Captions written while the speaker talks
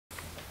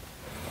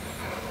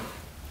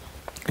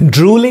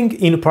Drooling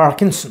in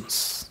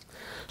Parkinson's.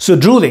 So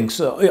drooling,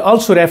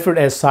 also referred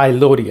as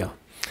sialorrhea,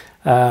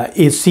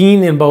 is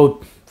seen in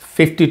about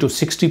 50 to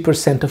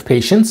 60% of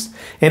patients,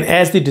 and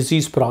as the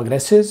disease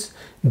progresses,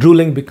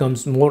 drooling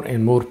becomes more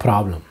and more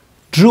problem.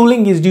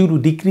 Drooling is due to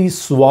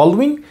decreased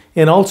swallowing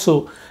and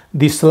also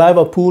the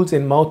saliva pools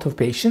in mouth of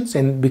patients,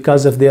 and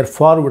because of their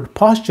forward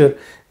posture,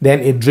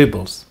 then it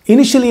dribbles.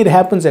 Initially it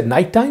happens at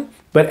nighttime,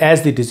 but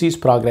as the disease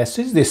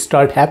progresses, they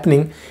start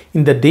happening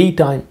in the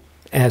daytime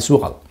as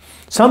well.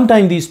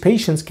 Sometimes these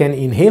patients can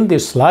inhale their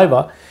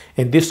saliva,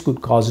 and this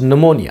could cause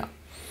pneumonia.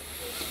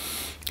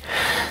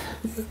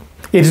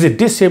 It is a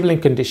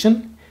disabling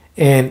condition,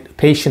 and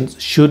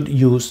patients should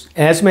use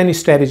as many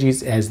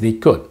strategies as they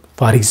could.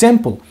 For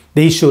example,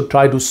 they should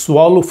try to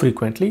swallow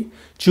frequently.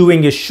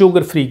 Chewing a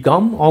sugar-free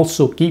gum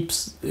also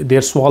keeps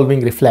their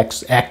swallowing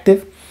reflex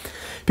active.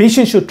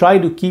 Patients should try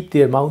to keep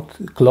their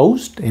mouth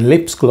closed and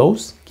lips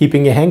closed.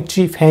 Keeping a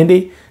handkerchief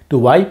handy to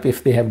wipe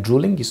if they have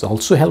drooling is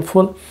also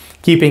helpful.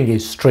 Keeping a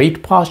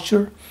straight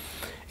posture,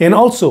 and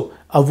also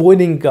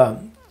avoiding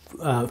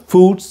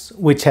foods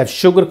which have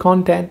sugar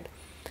content.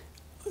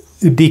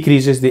 It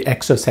decreases the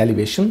excess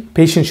salivation.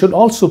 Patients should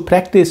also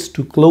practice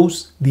to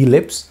close the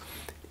lips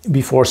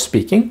before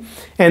speaking.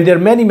 And there are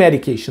many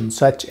medications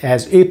such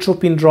as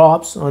atropine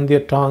drops on their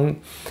tongue,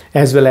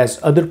 as well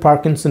as other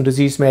Parkinson's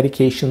disease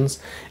medications.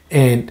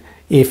 And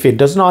if it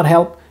does not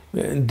help,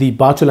 the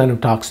botulinum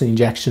toxin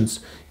injections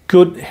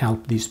could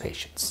help these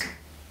patients.